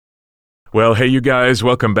Well, hey, you guys,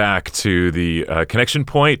 welcome back to the Connection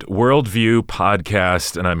Point Worldview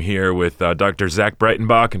podcast, and I'm here with Dr. Zach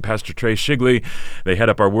Breitenbach and Pastor Trey Shigley. They head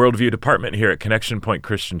up our Worldview department here at Connection Point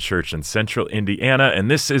Christian Church in Central Indiana, and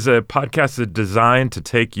this is a podcast that's designed to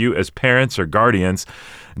take you as parents or guardians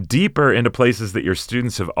deeper into places that your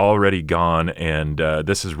students have already gone, and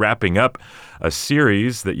this is wrapping up a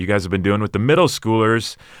series that you guys have been doing with the middle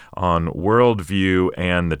schoolers on worldview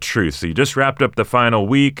and the truth. So you just wrapped up the final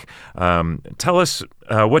week. Tell us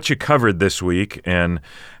what you covered this week and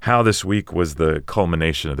how this week was the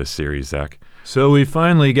culmination of this series, Zach. So we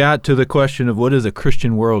finally got to the question of what is a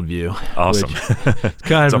Christian worldview. Awesome. Which is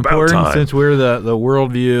kind of important since we're the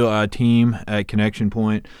worldview team at Connection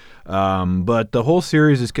Point. But the whole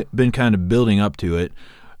series has been kind of building up to it.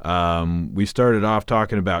 We started off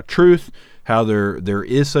talking about truth, how there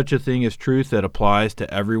is such a thing as truth that applies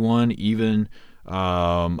to everyone, even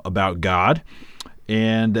about God,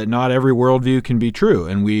 and that not every worldview can be true.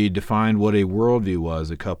 And we defined what a worldview was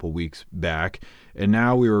a couple weeks back, and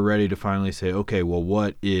now we were ready to finally say, okay, well,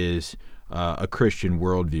 what is a Christian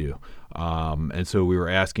worldview? And so we were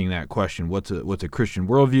asking that question: what's a Christian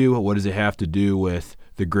worldview? What does it have to do with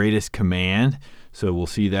the greatest command? So we'll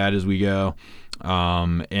see that as we go.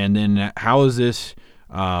 And then how is this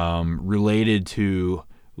related to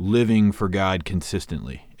living for God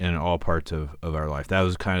consistently in all parts of our life? That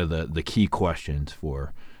was kind of the key questions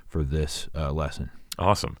for this lesson.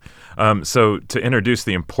 Awesome. So to introduce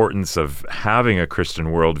the importance of having a Christian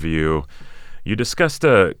worldview, you discussed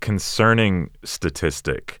a concerning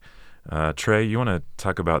statistic. Trey, you want to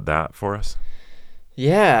talk about that for us?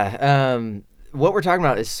 Yeah. What we're talking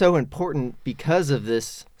about is so important because of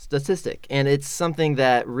this statistic, and it's something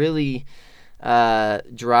that really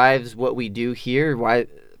drives what we do here. Why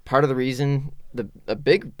part of the reason, a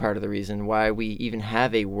big part of the reason why we even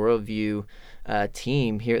have a worldview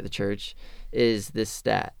team here at the church is this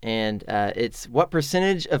stat, and it's what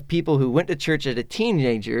percentage of people who went to church as a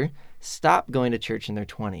teenager stopped going to church in their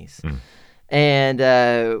 20s. And,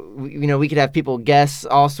 we could have people guess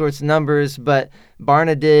all sorts of numbers, but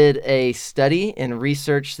Barna did a study and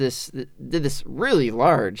researched did this really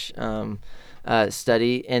large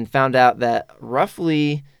study and found out that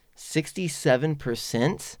roughly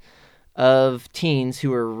 67% of teens who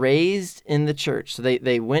were raised in the church, so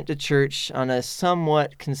they went to church on a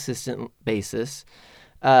somewhat consistent basis,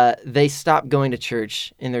 they stopped going to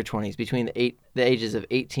church in their 20s, between the ages of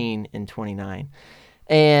 18 and 29.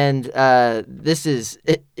 And this is,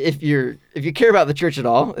 if you care about the church at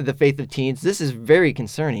all, the faith of teens, this is very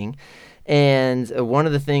concerning. And one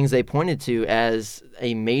of the things they pointed to as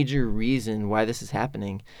a major reason why this is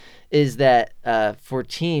happening is that for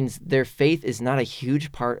teens, their faith is not a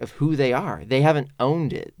huge part of who they are. They haven't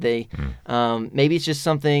owned it. Maybe it's just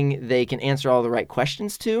something they can answer all the right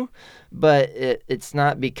questions to, but it's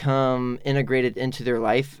not become integrated into their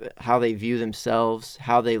life, how they view themselves,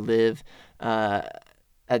 how they live.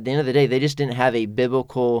 At the end of the day, they just didn't have a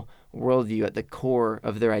biblical worldview at the core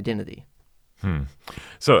of their identity.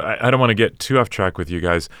 So I don't want to get too off track with you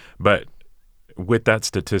guys, but with that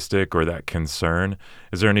statistic or that concern,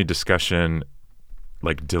 is there any discussion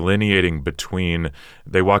like delineating between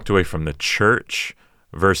they walked away from the church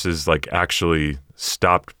versus like actually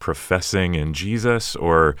stopped professing in Jesus?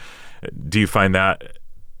 Or do you find that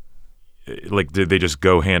like did they just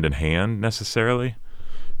go hand in hand necessarily?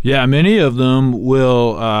 Yeah, many of them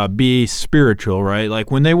will be spiritual, right? Like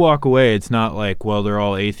when they walk away, it's not like, well, they're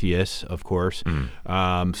all atheists, of course.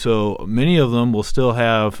 So many of them will still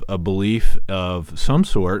have a belief of some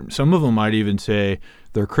sort. Some of them might even say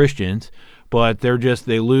they're Christians, but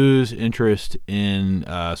they lose interest in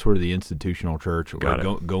sort of the institutional church or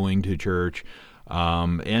going to church,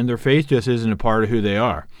 and their faith just isn't a part of who they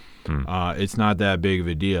are. It's not that big of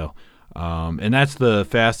a deal. And that's the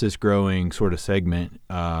fastest growing sort of segment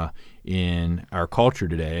in our culture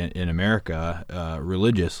today in America,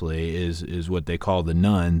 religiously, is what they call the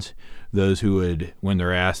nones. Those who would, when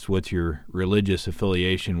they're asked what's your religious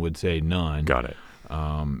affiliation, would say none. Got it.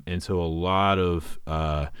 And so a lot of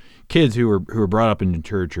kids who are brought up in the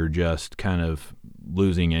church are just kind of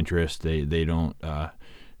losing interest. They don't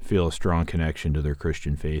feel a strong connection to their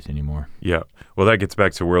Christian faith anymore. Yeah. Well, that gets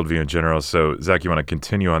back to worldview in general. So, Zach, you want to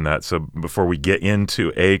continue on that? So before we get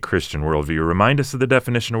into a Christian worldview, remind us of the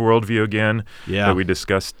definition of worldview again that we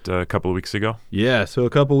discussed a couple of weeks ago. Yeah. So a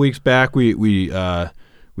couple of weeks back, we did a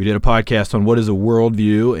podcast on what is a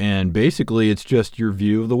worldview, and basically it's just your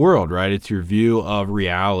view of the world, right? It's your view of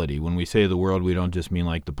reality. When we say the world, we don't just mean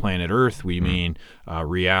like the planet Earth. We mean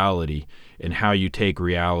reality and how you take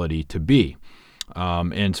reality to be.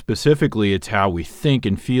 And specifically, it's how we think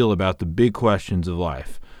and feel about the big questions of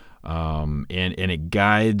life. and it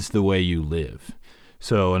guides the way you live.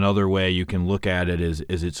 So another way you can look at it is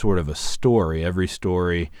it's sort of a story. Every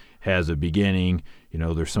story has a beginning.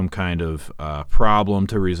 There's some kind of problem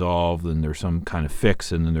to resolve, then there's some kind of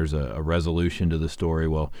fix, and then there's a resolution to the story.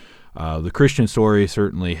 Well, the Christian story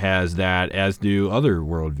certainly has that, as do other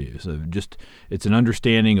worldviews. It's an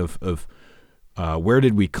understanding of where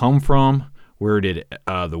did we come from? Where did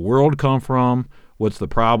the world come from? What's the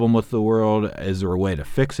problem with the world? Is there a way to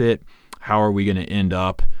fix it? How are we going to end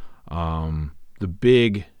up? The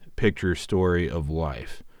big picture story of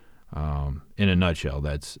life. In a nutshell,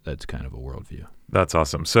 that's kind of a worldview. That's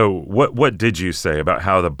awesome. So what did you say about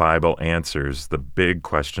how the Bible answers the big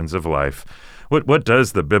questions of life? What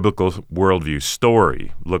does the biblical worldview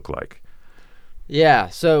story look like? Yeah,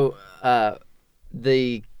 so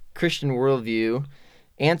the Christian worldview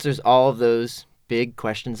answers all of those big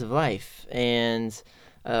questions of life. And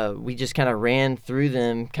we just kind of ran through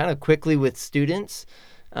them kind of quickly with students.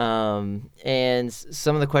 And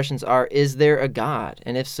some of the questions are, is there a God?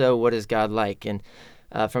 And if so, what is God like? And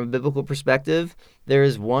from a biblical perspective, there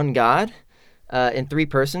is one God in three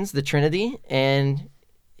persons, the Trinity, and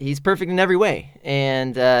he's perfect in every way.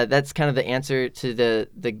 And that's kind of the answer to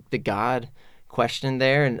the God question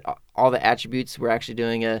there, and all the attributes. We're actually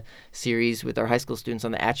doing a series with our high school students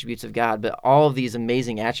on the attributes of God, but all of these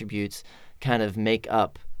amazing attributes kind of make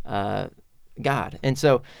up God. And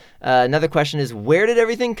so another question is, where did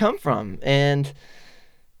everything come from? And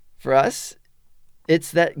for us,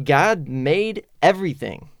 it's that God made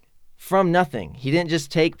everything from nothing. He didn't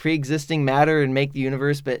just take pre-existing matter and make the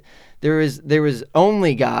universe, but there was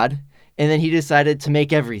only God, and then he decided to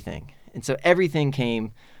make everything. And so everything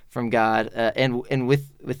came from God and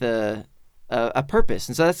with a purpose.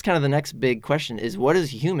 And so that's kind of the next big question is, what is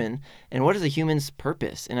human, and what is a human's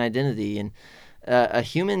purpose and identity? And a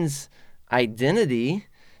human's identity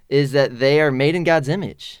is that they are made in God's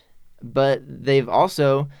image, but they've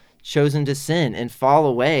also chosen to sin and fall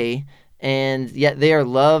away, and yet they are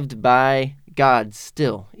loved by God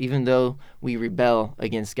still, even though we rebel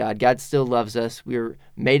against God. God still loves us. We are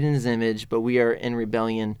made in his image, but we are in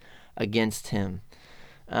rebellion against him.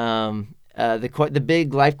 The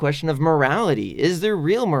big life question of morality. Is there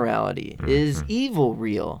real morality? Mm-hmm. Is evil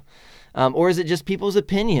real? Or is it just people's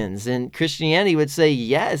opinions? And Christianity would say,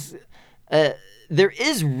 yes, there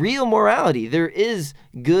is real morality. There is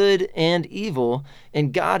good and evil,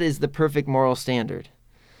 and God is the perfect moral standard.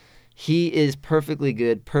 He is perfectly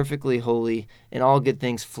good, perfectly holy, and all good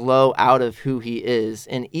things flow out of who he is.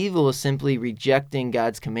 And evil is simply rejecting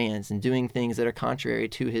God's commands and doing things that are contrary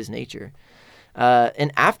to his nature.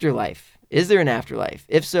 An afterlife. Is there an afterlife?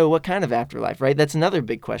 If so, what kind of afterlife, right? That's another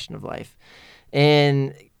big question of life.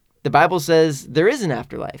 And the Bible says there is an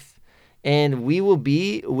afterlife, and we will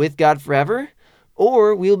be with God forever,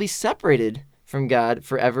 or we will be separated from God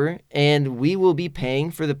forever, and we will be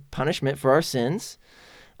paying for the punishment for our sins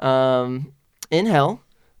in hell.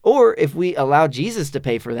 Or if we allow Jesus to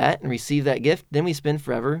pay for that and receive that gift, then we spend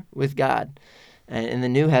forever with God in the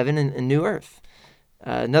new heaven and new earth.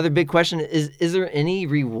 Another big question is there any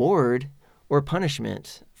reward or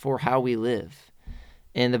punishment for how we live?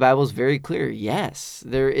 And the Bible is very clear. Yes,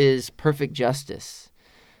 there is perfect justice.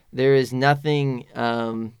 There is nothing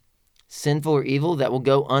sinful or evil that will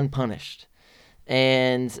go unpunished.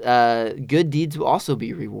 And good deeds will also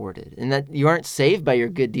be rewarded. And that you aren't saved by your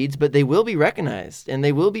good deeds, but they will be recognized and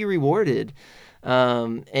they will be rewarded.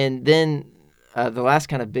 And then the last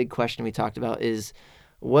kind of big question we talked about is,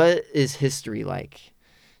 what is history like?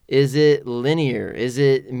 Is it linear? Is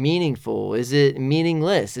it meaningful? Is it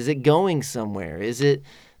meaningless? Is it going somewhere? Is it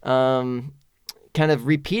kind of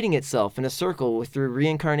repeating itself in a circle through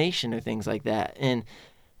reincarnation or things like that? And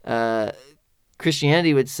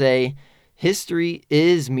Christianity would say history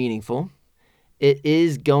is meaningful. It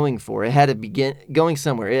is going somewhere. It had a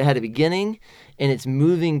beginning, and it's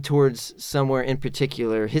moving towards somewhere in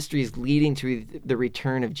particular. History is leading to the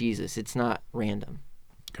return of Jesus. It's not random.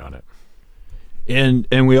 Got it.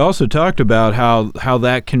 And we also talked about how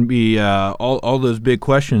that can be all those big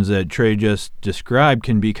questions that Trey just described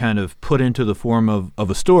can be kind of put into the form of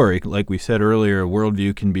a story. Like we said earlier, a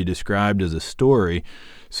worldview can be described as a story.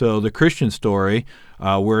 So the Christian story,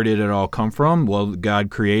 where did it all come from? Well, God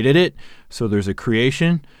created it, so there's a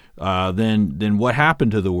creation. Then what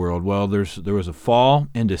happened to the world? Well, there was a fall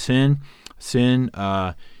into sin. Sin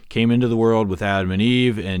came into the world with Adam and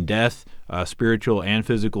Eve, and death, spiritual and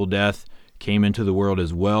physical death, came into the world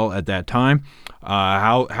as well at that time.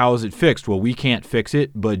 How is it fixed? Well, we can't fix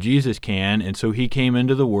it, but Jesus can, and so he came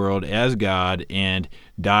into the world as God and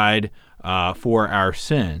died for our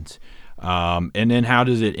sins. And then how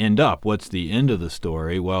does it end up? What's the end of the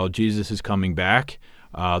story? Well, Jesus is coming back.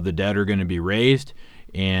 The dead are going to be raised,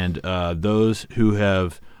 and those who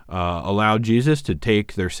have allowed Jesus to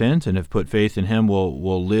take their sins and have put faith in him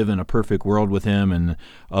will live in a perfect world with him, and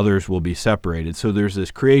others will be separated. So there's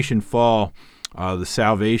this creation fall, the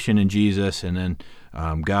salvation in Jesus, and then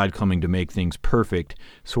God coming to make things perfect,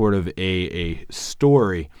 sort of a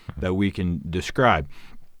story that we can describe.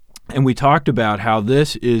 And we talked about how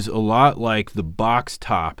this is a lot like the box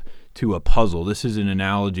top to a puzzle. This is an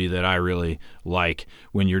analogy that I really like.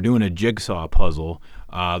 When you're doing a jigsaw puzzle,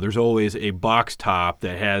 there's always a box top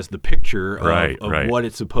that has the picture of what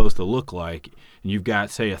it's supposed to look like. And you've got,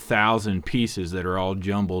 say, 1,000 pieces that are all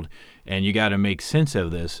jumbled, and you got to make sense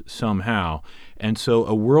of this somehow. And so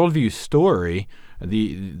a worldview story,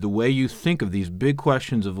 the way you think of these big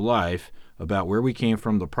questions of life about where we came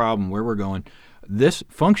from, the problem, where we're going, this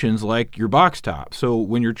functions like your box top. So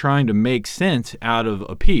when you're trying to make sense out of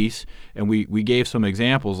a piece, and we gave some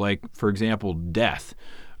examples, like, for example, death,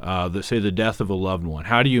 say the death of a loved one.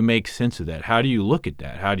 How do you make sense of that? How do you look at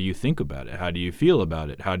that? How do you think about it? How do you feel about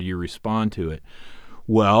it? How do you respond to it?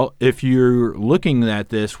 Well, if you're looking at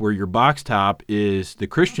this where your box top is the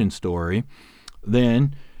Christian story,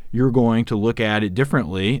 then you're going to look at it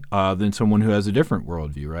differently than someone who has a different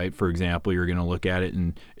worldview, right? For example, you're going to look at it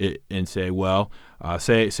and say, well,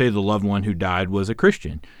 say the loved one who died was a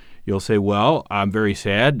Christian. You'll say, well, I'm very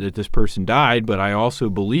sad that this person died, but I also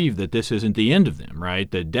believe that this isn't the end of them,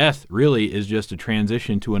 right? That death really is just a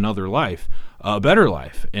transition to another life, a better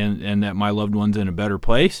life, and that my loved one's in a better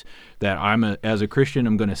place, that as a Christian,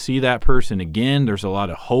 I'm going to see that person again. There's a lot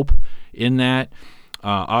of hope in that.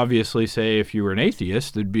 Obviously, say if you were an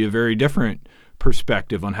atheist, there'd be a very different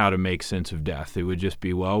perspective on how to make sense of death. It would just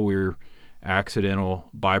be, well, we're accidental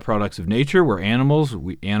byproducts of nature. We're animals.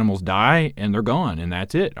 Animals die, and they're gone, and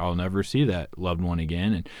that's it. I'll never see that loved one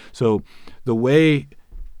again. And so the way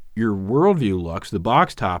your worldview looks, the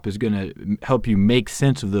box top, is going to help you make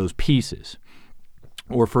sense of those pieces.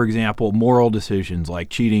 Or, for example, moral decisions like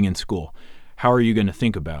cheating in school. How are you going to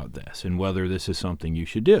think about this and whether this is something you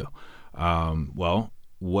should do? Well,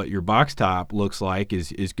 what your box top looks like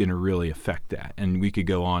is going to really affect that. And we could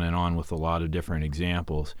go on and on with a lot of different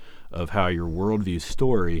examples of how your worldview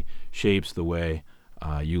story shapes the way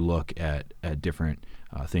you look at different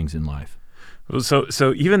things in life. Well,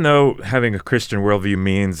 so even though having a Christian worldview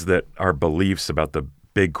means that our beliefs about the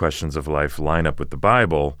big questions of life line up with the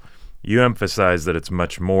Bible, you emphasize that it's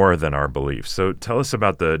much more than our beliefs. So tell us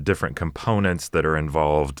about the different components that are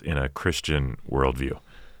involved in a Christian worldview.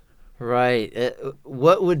 Right.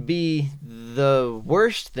 What would be the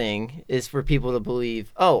worst thing is for people to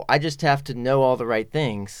believe, oh, I just have to know all the right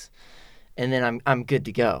things, and then I'm good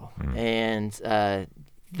to go. And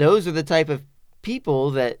those are the type of people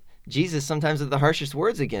that Jesus sometimes had the harshest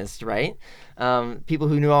words against, right? People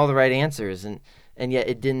who knew all the right answers, and yet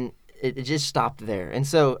it just stopped there. And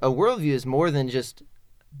so a worldview is more than just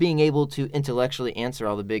being able to intellectually answer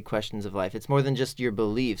all the big questions of life. It's more than just your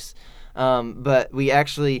beliefs. But we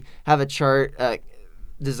actually have a chart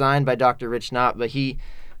designed by Dr. Rich Knott, but he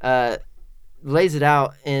lays it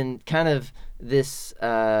out in kind of this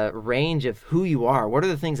range of who you are. What are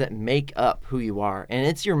the things that make up who you are? And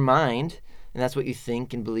it's your mind, and that's what you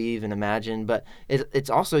think and believe and imagine, but it's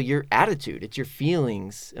also your attitude. It's your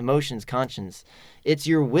feelings, emotions, conscience. It's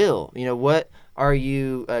your will. What are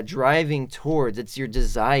you driving towards? It's your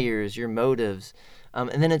desires, your motives.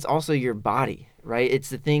 And then it's also your body, right? It's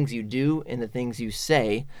the things you do and the things you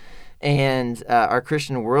say. And our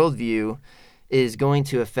Christian worldview is going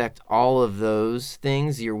to affect all of those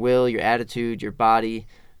things, your will, your attitude, your body,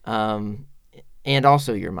 and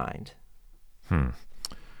also your mind.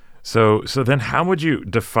 So then how would you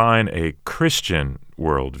define a Christian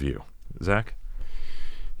worldview, Zach?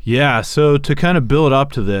 Yeah, so to kind of build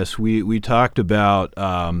up to this, we talked about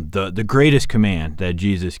the greatest command that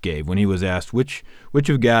Jesus gave when he was asked which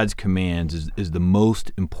of God's commands is the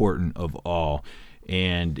most important of all.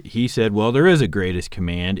 And he said, well, there is a greatest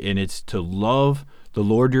command, and it's to love the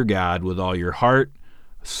Lord your God with all your heart,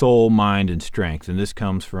 soul, mind, and strength. And this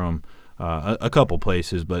comes from a couple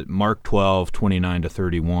places, but Mark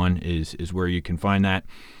 12:29-31 is where you can find that.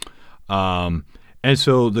 And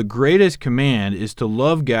so the greatest command is to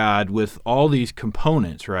love God with all these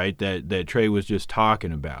components, right, that Trey was just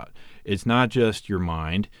talking about. It's not just your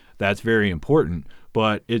mind. That's very important,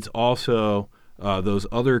 but it's also those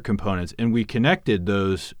other components. And we connected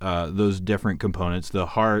those different components, the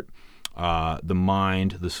heart, the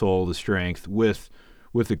mind, the soul, the strength, with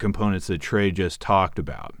the components that Trey just talked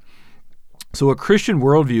about. So a Christian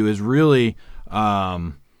worldview is really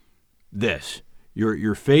this.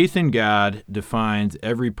 your faith in God defines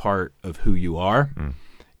every part of who you are,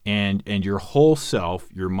 and your whole self,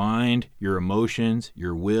 your mind, your emotions,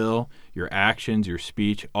 your will, your actions, your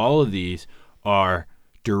speech, all of these are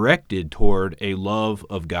directed toward a love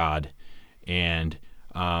of God. And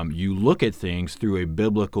you look at things through a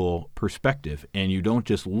biblical perspective, and you don't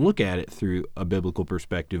just look at it through a biblical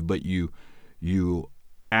perspective, but you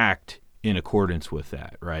act in accordance with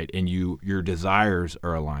that, right? And your desires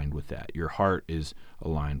are aligned with that. Your heart is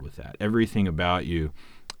aligned with that. Everything about you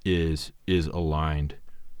is aligned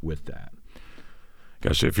with that.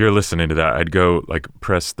 Gosh, if you're listening to that, I'd go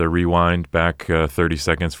press the rewind back 30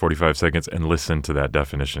 seconds, 45 seconds, and listen to that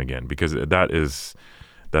definition again, because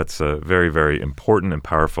that's a very, very important and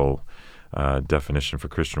powerful definition for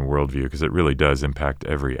Christian worldview, because it really does impact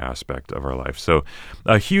every aspect of our life. So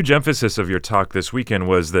a huge emphasis of your talk this weekend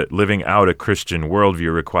was that living out a Christian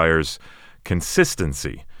worldview requires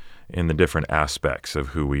consistency in the different aspects of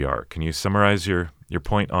who we are. Can you summarize your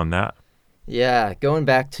point on that? Yeah, going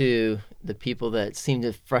back to the people that seem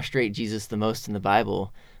to frustrate Jesus the most in the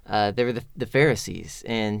Bible, they were the Pharisees,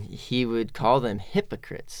 and he would call them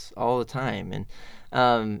hypocrites all the time.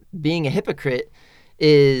 And being a hypocrite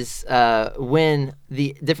is when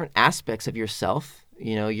the different aspects of yourself,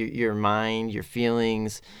 your mind, your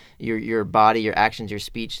feelings, your body, your actions, your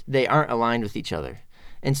speech, they aren't aligned with each other.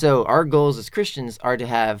 And so our goals as Christians are to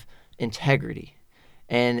have integrity.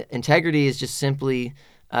 And integrity is just simply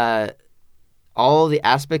all the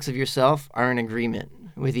aspects of yourself are in agreement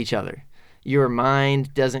with each other. Your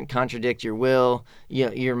mind doesn't contradict your will.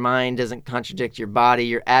 Your mind doesn't contradict your body.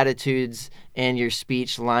 Your attitudes and your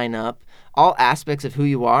speech line up. All aspects of who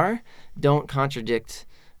you are don't contradict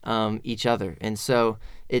each other. And so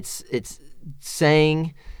it's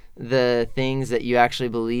saying the things that you actually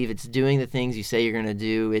believe. It's doing the things you say you're going to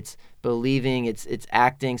do. It's believing. It's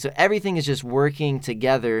acting. So everything is just working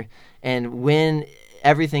together. And when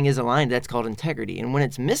everything is aligned, that's called integrity. And when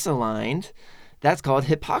it's misaligned, that's called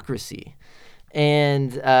hypocrisy.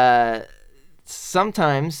 And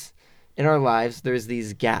sometimes in our lives, there's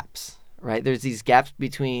these gaps, right? There's these gaps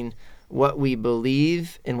between what we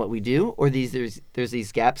believe and what we do, or there's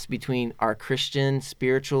these gaps between our Christian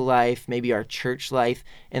spiritual life, maybe our church life,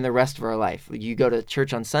 and the rest of our life. You go to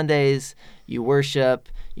church on Sundays, you worship,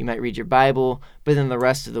 you might read your Bible, but then the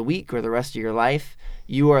rest of the week or the rest of your life,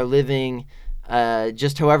 you are living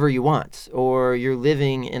just however you want, or you're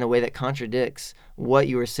living in a way that contradicts what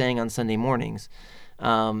you were saying on Sunday mornings.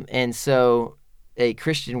 And so a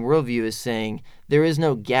Christian worldview is saying there is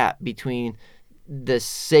no gap between the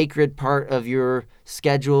sacred part of your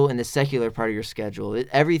schedule and the secular part of your schedule.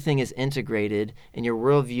 Everything is integrated, and your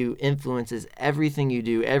worldview influences everything you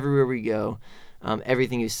do, everywhere we go,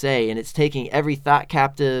 everything you say. And it's taking every thought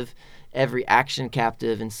captive, every action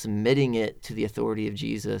captive, and submitting it to the authority of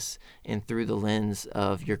Jesus and through the lens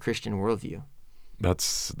of your Christian worldview.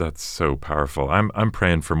 That's so powerful. I'm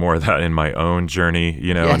praying for more of that in my own journey,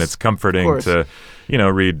 Yes, and it's comforting to,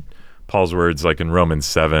 read Paul's words like in Romans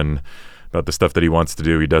 7 about the stuff that he wants to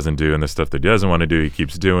do, he doesn't do, and the stuff that he doesn't want to do, he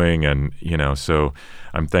keeps doing. And, so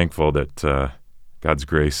I'm thankful that God's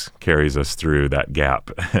grace carries us through that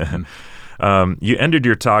gap. You ended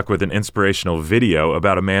your talk with an inspirational video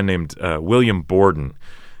about a man named William Borden.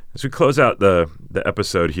 As we close out the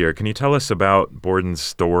episode here, can you tell us about Borden's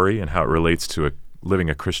story and how it relates to living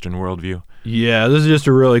a Christian worldview? Yeah, this is just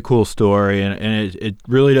a really cool story, and it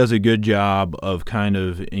really does a good job of kind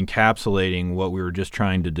of encapsulating what we were just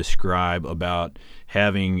trying to describe about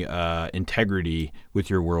having integrity with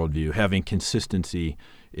your worldview, having consistency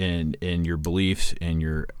in your beliefs and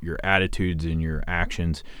your attitudes and your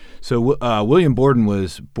actions. So William Borden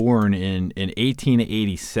was born in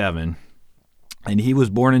 1887, and he was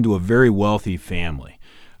born into a very wealthy family.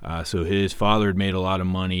 So his father had made a lot of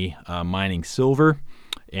money mining silver,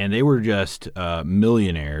 and they were just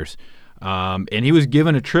millionaires. And he was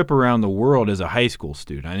given a trip around the world as a high school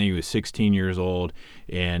student. I think he was 16 years old,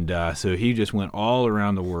 and so he just went all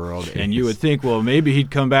around the world. Jeez. And you would think, well, maybe he'd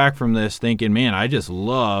come back from this thinking, man, I just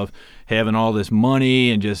love having all this money,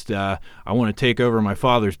 and just I want to take over my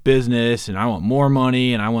father's business, and I want more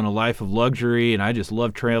money, and I want a life of luxury, and I just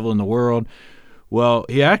love traveling the world. Well,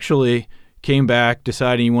 he actually came back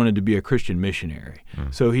deciding he wanted to be a Christian missionary.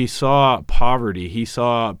 So he saw poverty. He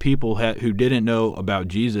saw people who didn't know about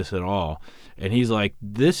Jesus at all. And he's like,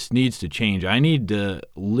 this needs to change. I need to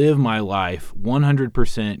live my life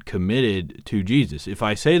 100% committed to Jesus. If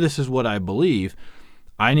I say this is what I believe,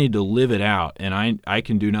 I need to live it out. And I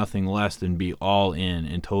can do nothing less than be all in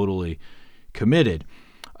and totally committed.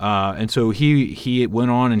 And so he went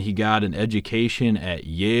on and he got an education at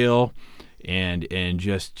Yale. and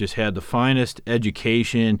just had the finest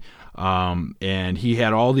education, and he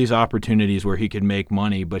had all these opportunities where he could make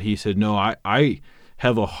money. But he said, no, I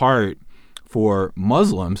have a heart for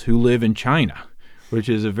Muslims who live in China, which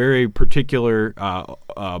is a very particular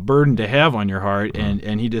burden to have on your heart.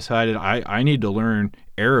 And he decided, I need to learn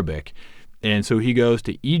Arabic. And so he goes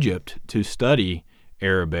to Egypt to study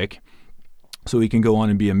Arabic so he can go on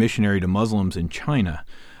and be a missionary to Muslims in China.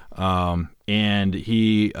 And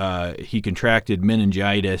he contracted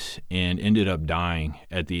meningitis and ended up dying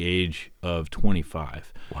at the age of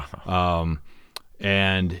 25. Wow.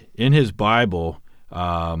 And in his Bible,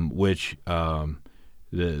 which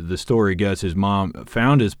the story goes, his mom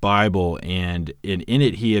found his Bible, and in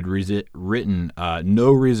it he had written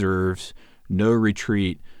no reserves, no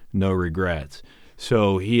retreat, no regrets.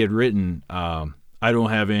 So he had written, I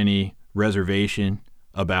don't have any reservation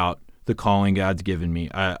about the calling God's given me.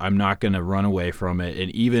 I'm not going to run away from it.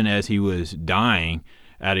 And even as he was dying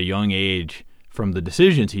at a young age from the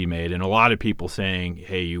decisions he made, and a lot of people saying,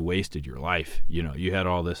 hey, you wasted your life. You had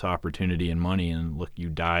all this opportunity and money, and look, you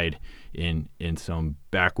died in some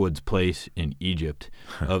backwoods place in Egypt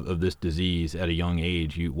of this disease at a young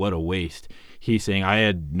age. What a waste. He's saying, I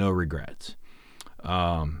had no regrets.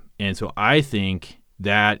 And so I think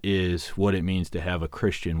that is what it means to have a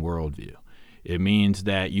Christian worldview. It means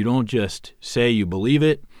that you don't just say you believe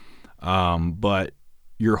it, but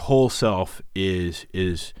your whole self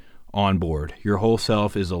is on board. Your whole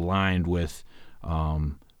self is aligned with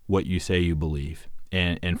what you say you believe,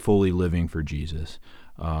 and fully living for Jesus.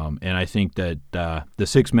 And I think that the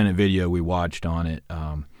 6-minute video we watched on it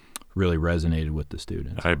really resonated with the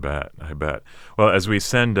students. I bet. Well, as we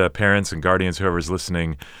send parents and guardians, whoever's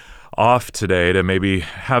listening, off today to maybe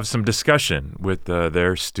have some discussion with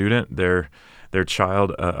their student, their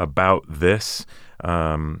child about this,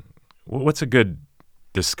 what's a good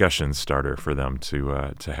discussion starter for them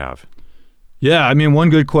to have? Yeah, I mean, one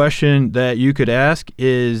good question that you could ask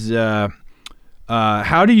is,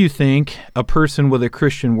 how do you think a person with a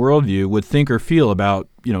Christian worldview would think or feel about,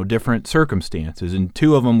 different circumstances? And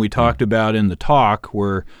 2 of them we talked about in the talk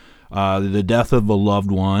were the death of a loved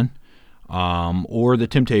one, or the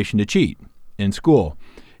temptation to cheat in school.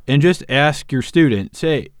 And just ask your student,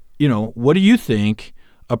 say, what do you think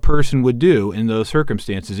a person would do in those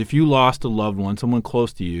circumstances? If you lost a loved one, someone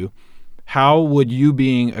close to you, how would you,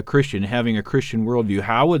 being a Christian, having a Christian worldview,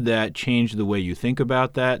 how would that change the way you think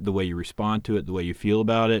about that, the way you respond to it, the way you feel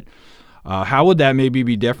about it? How would that maybe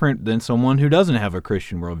be different than someone who doesn't have a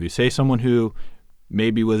Christian worldview? Say someone who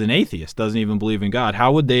maybe was an atheist, doesn't even believe in God.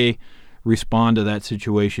 How would they respond to that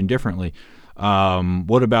situation differently?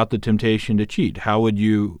 What about the temptation to cheat? How would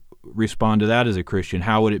you respond to that as a Christian?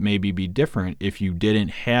 How would it maybe be different if you didn't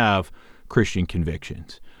have Christian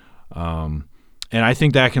convictions? And I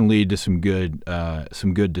think that can lead to some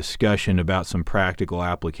good discussion about some practical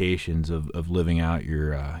applications of living out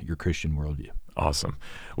your Christian worldview. Awesome.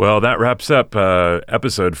 Well, that wraps up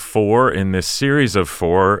episode 4 in this series of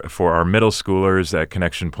 4 for our middle schoolers at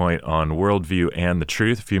Connection Point on Worldview and the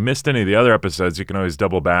Truth. If you missed any of the other episodes, you can always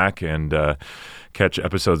double back and catch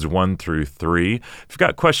episodes 1 through 3. If you've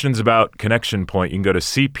got questions about Connection Point, you can go to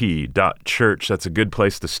cp.church. That's a good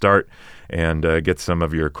place to start and get some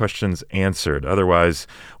of your questions answered. Otherwise,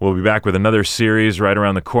 we'll be back with another series right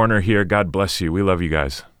around the corner here. God bless you. We love you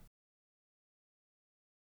guys.